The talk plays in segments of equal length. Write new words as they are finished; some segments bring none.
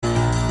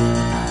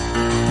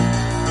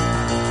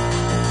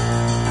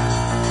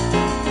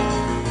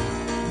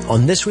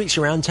On this week's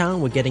Around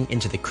Town, we're getting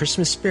into the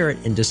Christmas spirit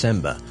in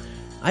December.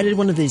 I did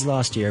one of these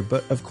last year,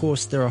 but of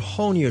course there are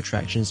whole new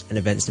attractions and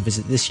events to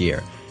visit this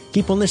year.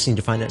 Keep on listening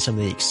to find out some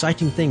of the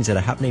exciting things that are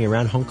happening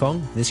around Hong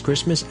Kong this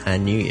Christmas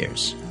and New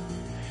Year's.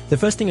 The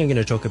first thing I'm going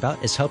to talk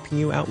about is helping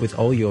you out with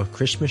all your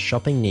Christmas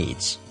shopping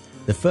needs.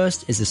 The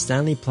first is the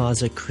Stanley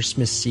Plaza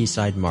Christmas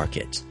Seaside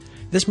Market.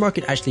 This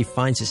market actually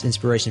finds its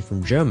inspiration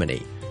from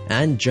Germany,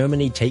 and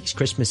Germany takes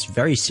Christmas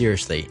very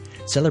seriously,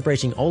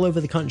 celebrating all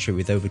over the country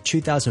with over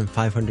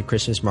 2,500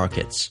 Christmas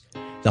markets.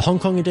 The Hong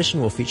Kong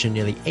edition will feature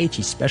nearly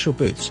 80 special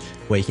booths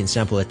where you can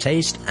sample a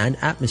taste and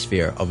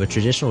atmosphere of a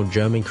traditional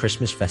German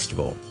Christmas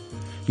festival.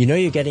 You know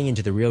you're getting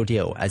into the real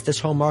deal, as this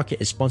whole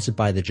market is sponsored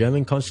by the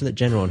German Consulate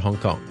General in Hong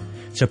Kong,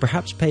 so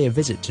perhaps pay a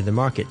visit to the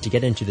market to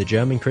get into the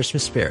German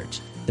Christmas spirit.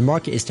 The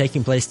market is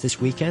taking place this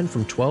weekend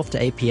from 12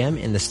 to 8 p.m.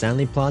 in the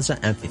Stanley Plaza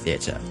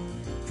Amphitheatre.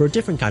 For a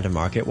different kind of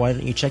market, why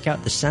don't you check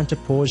out the Santa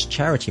Paws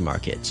Charity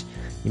Market?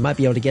 You might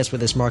be able to guess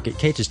what this market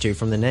caters to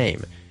from the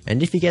name,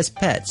 and if you guess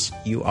pets,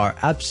 you are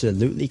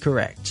absolutely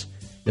correct.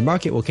 The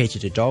market will cater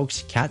to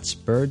dogs, cats,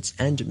 birds,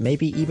 and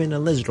maybe even a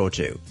lizard or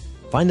two.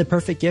 Find the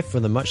perfect gift for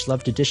the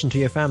much-loved addition to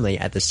your family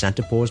at the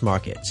Santa Paws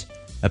Market.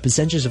 A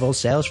percentage of all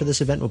sales for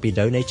this event will be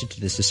donated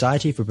to the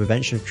Society for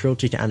Prevention of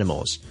Cruelty to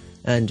Animals.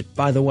 And,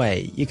 by the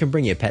way, you can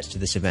bring your pets to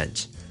this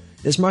event.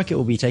 This market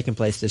will be taking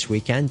place this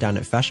weekend down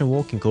at Fashion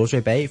Walk in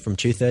Causeway Bay from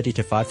 2:30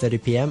 to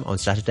 5:30 p.m. on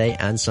Saturday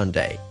and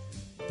Sunday.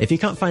 If you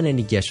can't find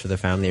any gifts for the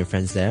family and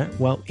friends there,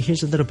 well,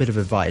 here's a little bit of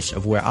advice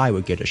of where I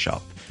would go to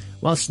shop.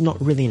 Whilst not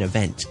really an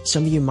event,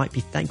 some of you might be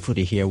thankful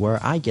to hear where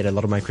I get a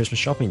lot of my Christmas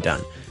shopping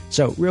done.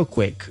 So, real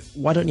quick,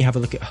 why don't you have a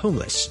look at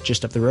Homeless,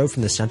 just up the road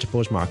from the Santa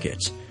Paws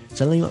Market?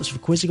 Selling lots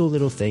of quizzical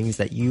little things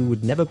that you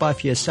would never buy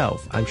for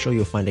yourself. I'm sure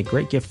you'll find a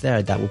great gift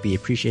there that will be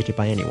appreciated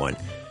by anyone.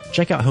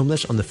 Check out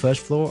Homeless on the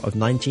first floor of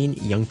 19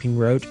 Yongping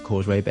Road,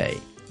 Causeway Bay.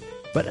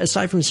 But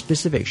aside from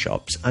specific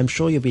shops, I'm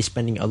sure you'll be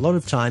spending a lot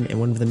of time in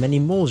one of the many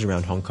malls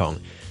around Hong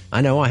Kong.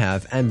 I know I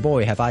have, and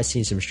boy have I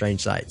seen some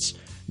strange sights.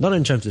 Not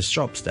in terms of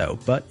shops though,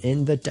 but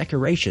in the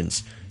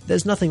decorations.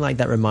 There's nothing like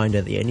that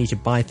reminder that you need to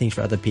buy things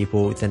for other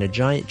people than a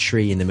giant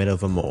tree in the middle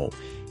of a mall.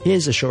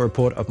 Here's a short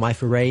report of my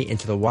foray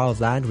into the wild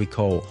land we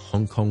call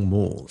Hong Kong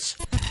malls.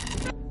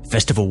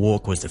 Festival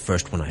Walk was the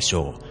first one I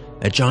saw.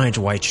 A giant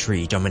white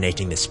tree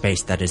dominating the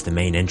space that is the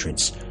main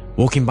entrance.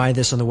 Walking by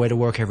this on the way to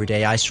work every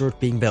day, I saw it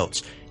being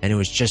built, and it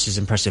was just as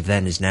impressive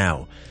then as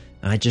now.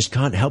 I just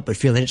can't help but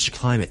feel an itch to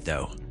climb it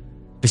though.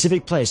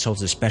 Pacific Place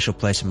holds a special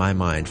place in my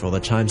mind for all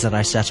the times that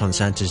I sat on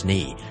Santa's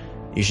knee.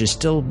 You should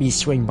still be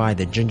swing by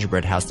the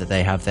gingerbread house that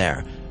they have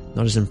there.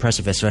 Not as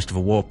impressive as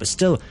Festival Walk, but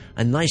still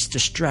a nice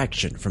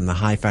distraction from the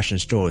high fashion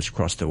stores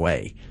across the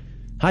way.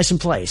 Hysan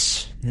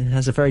Place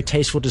has a very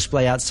tasteful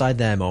display outside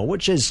their mall,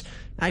 which is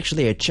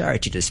actually a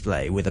charity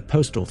display with a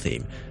postal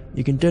theme.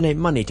 You can donate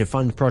money to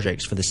fund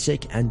projects for the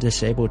sick and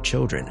disabled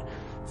children.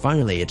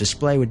 Finally, a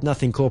display with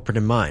nothing corporate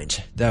in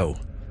mind, though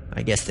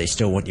I guess they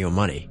still want your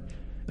money.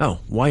 Oh,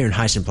 while you're in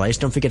Hysan Place,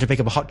 don't forget to pick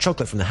up a hot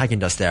chocolate from the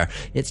Häagen-Dazs there.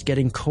 It's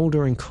getting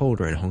colder and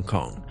colder in Hong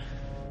Kong.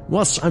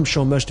 Whilst I'm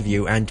sure most of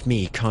you and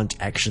me can't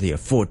actually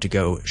afford to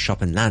go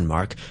shop in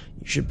Landmark,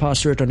 you should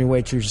pass through it on your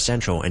way through to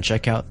Central and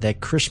check out their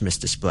Christmas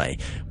display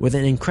with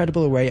an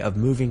incredible array of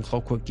moving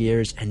clockwork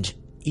gears and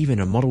even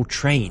a model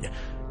train.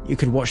 You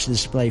could watch the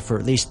display for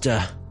at least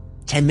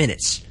 10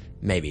 minutes,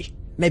 maybe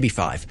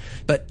 5,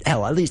 but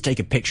hell, at least take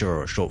a picture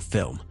or a short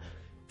film.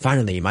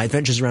 Finally, my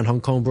adventures around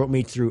Hong Kong brought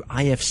me through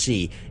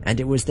IFC, and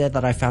it was there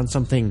that I found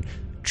something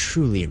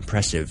truly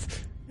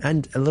impressive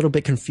and a little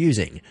bit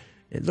confusing.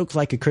 It looked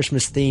like a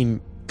Christmas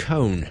theme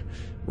cone.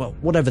 Well,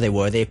 whatever they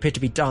were, they appeared to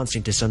be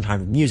dancing to some type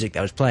of music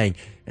that was playing,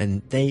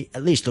 and they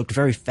at least looked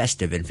very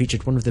festive and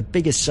featured one of the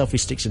biggest selfie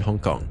sticks in Hong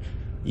Kong.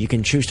 You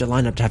can choose to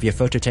line up to have your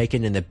photo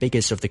taken in the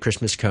biggest of the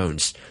Christmas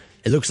cones.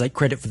 It looks like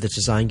credit for the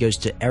design goes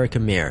to Eric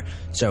Amir,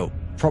 so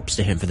props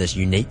to him for this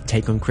unique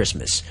take on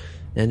Christmas.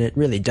 And it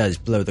really does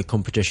blow the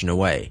competition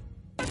away.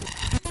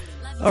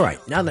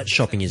 Alright, now that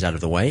shopping is out of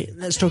the way,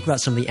 let's talk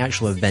about some of the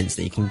actual events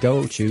that you can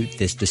go to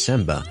this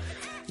December.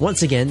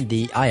 Once again,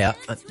 the AIA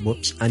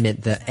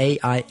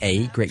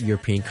Great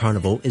European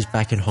Carnival is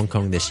back in Hong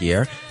Kong this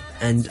year,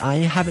 and I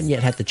haven't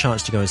yet had the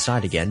chance to go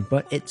inside again,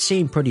 but it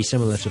seemed pretty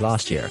similar to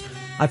last year.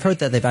 I've heard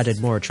that they've added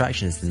more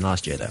attractions than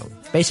last year though.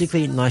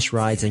 Basically, nice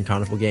rides and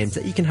carnival games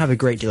that you can have a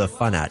great deal of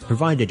fun at,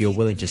 provided you're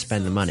willing to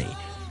spend the money.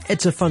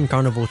 It's a fun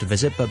carnival to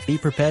visit, but be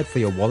prepared for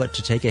your wallet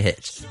to take a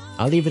hit.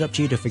 I'll leave it up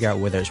to you to figure out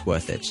whether it's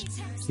worth it.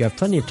 You have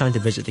plenty of time to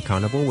visit the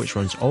carnival, which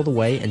runs all the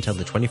way until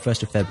the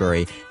 21st of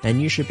February,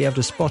 and you should be able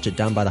to spot it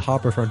down by the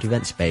harbourfront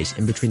event space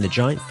in between the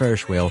giant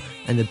Ferris wheel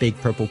and the big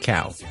purple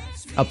cow.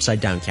 Upside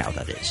down cow,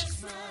 that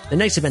is. The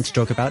next event to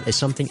talk about is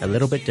something a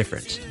little bit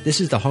different. This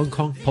is the Hong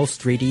Kong Pulse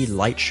 3D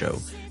Light Show,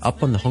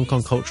 up on the Hong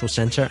Kong Cultural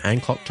Centre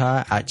and Clock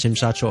Tower at Tsim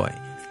Sha Tsui.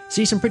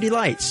 See some pretty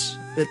lights.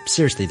 But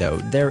seriously though,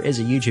 there is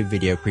a YouTube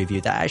video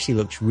preview that actually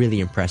looks really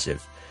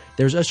impressive.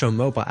 There's also a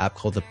mobile app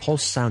called the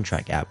Pulse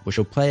Soundtrack app, which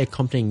will play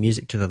accompanying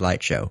music to the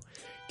light show.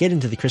 Get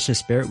into the Christmas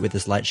spirit with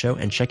this light show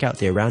and check out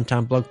the Around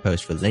Town blog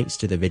post for links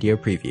to the video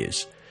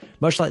previews.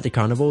 Much like the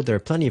carnival, there are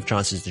plenty of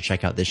chances to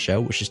check out this show,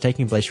 which is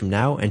taking place from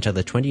now until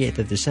the 28th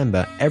of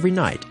December every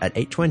night at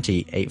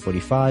 8:20,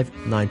 8:45,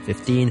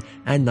 9:15,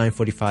 and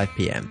 9:45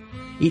 p.m.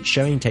 Each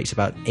showing takes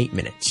about 8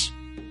 minutes.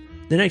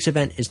 The next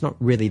event is not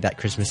really that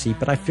Christmassy,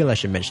 but I feel I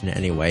should mention it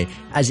anyway,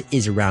 as it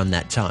is around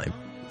that time.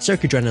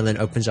 Cirque Adrenaline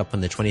opens up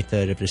on the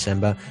 23rd of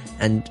December,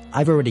 and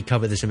I've already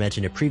covered this event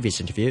in a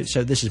previous interview,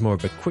 so this is more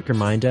of a quick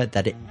reminder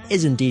that it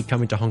is indeed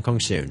coming to Hong Kong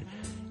soon.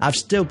 I've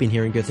still been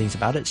hearing good things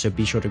about it, so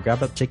be sure to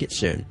grab up tickets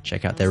soon.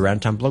 Check out their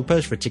Around Town blog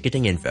post for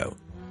ticketing info.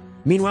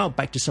 Meanwhile,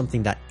 back to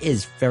something that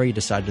is very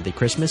decidedly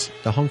Christmas,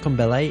 the Hong Kong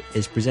Ballet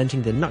is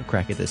presenting the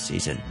Nutcracker this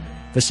season.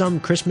 For some,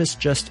 Christmas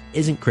just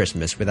isn't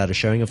Christmas without a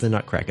showing of the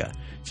Nutcracker,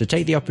 so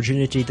take the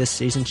opportunity this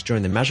season to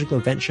join the magical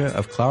adventure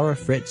of Clara,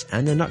 Fritz,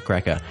 and the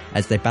Nutcracker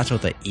as they battle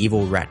the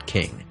evil Rat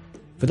King.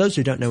 For those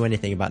who don't know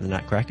anything about the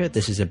Nutcracker,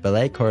 this is a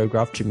ballet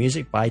choreographed to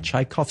music by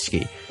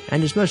Tchaikovsky,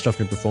 and is most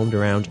often performed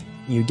around,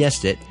 you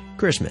guessed it,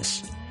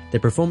 Christmas. The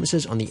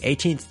performances on the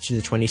 18th to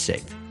the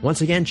 26th.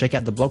 Once again, check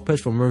out the blog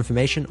post for more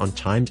information on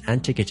times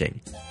and ticketing.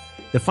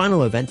 The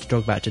final event to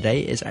talk about today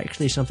is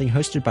actually something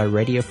hosted by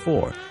Radio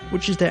 4,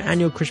 which is their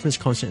annual Christmas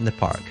concert in the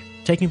park.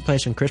 Taking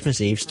place on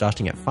Christmas Eve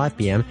starting at 5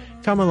 p.m,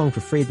 come along for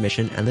free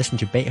admission and listen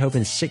to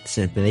Beethoven's 6th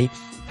Symphony,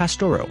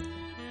 Pastoral.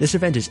 This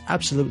event is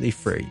absolutely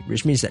free,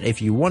 which means that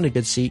if you want a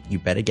good seat, you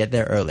better get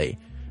there early.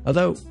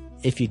 Although,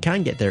 if you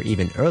can get there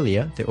even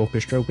earlier, the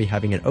orchestra will be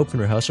having an open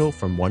rehearsal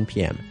from 1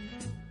 p.m.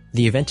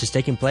 The event is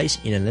taking place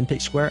in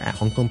Olympic Square at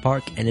Hong Kong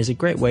Park and is a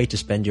great way to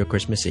spend your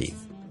Christmas Eve.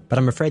 But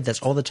I'm afraid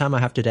that's all the time I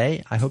have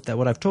today. I hope that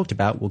what I've talked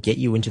about will get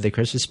you into the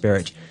Christmas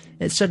spirit.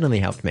 It certainly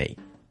helped me.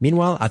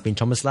 Meanwhile, I've been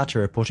Thomas Latter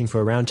reporting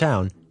for Around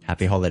Town.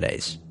 Happy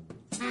holidays.